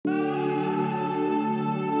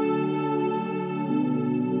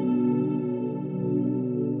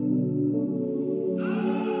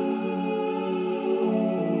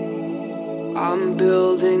I'm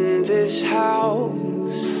building this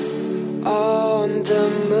house on the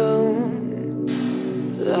moon,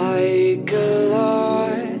 like a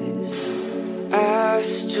lost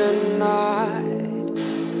astronaut,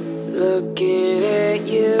 looking at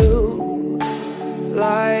you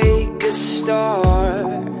like a star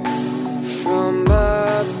from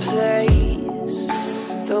a place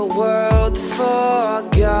the world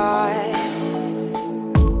forgot.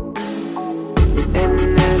 And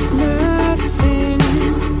there's nothing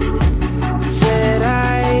that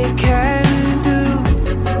I can do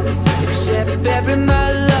except bury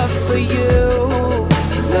my love for you.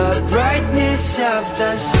 The brightness of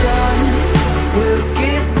the sun will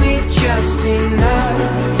give me just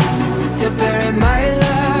enough to bury my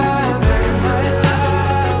love.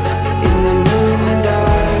 In the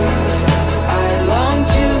moondust, I long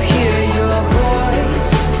to hear your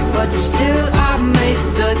voice, but still I make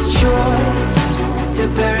the choice to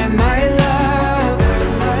bury my love.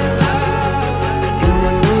 In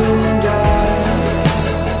the moondust,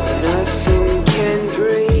 nothing can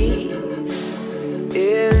breathe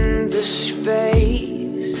in the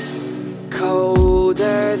space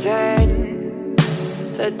colder than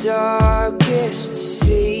the darkest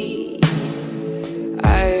sea.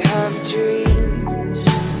 I have dreams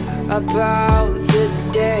about the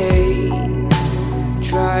days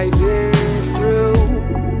driving through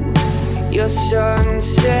your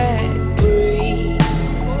sunset breeze.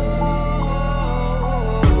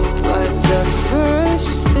 But the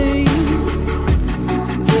first thing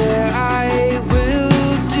that I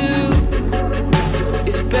will do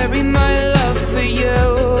is bury my love for you.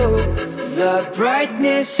 The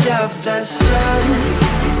brightness of the sun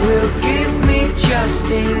will give me just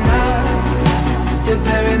enough to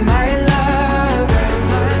bury my love.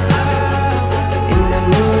 In the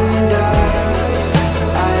moondust,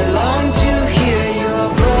 I long to hear your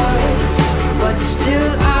voice, but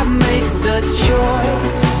still I make the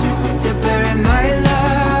choice to bury my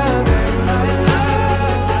love.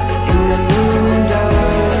 In the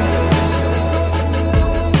moondust,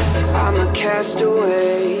 I'm a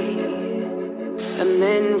castaway, and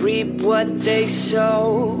men reap what they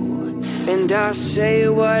sow, and I say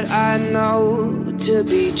what I know to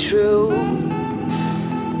be true.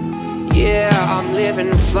 Yeah, I'm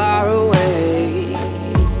living far away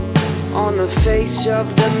on the face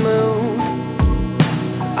of the moon.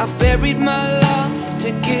 I've buried my love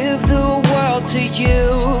to give the world to you.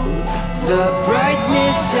 The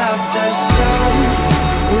brightness of the sun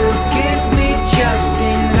will give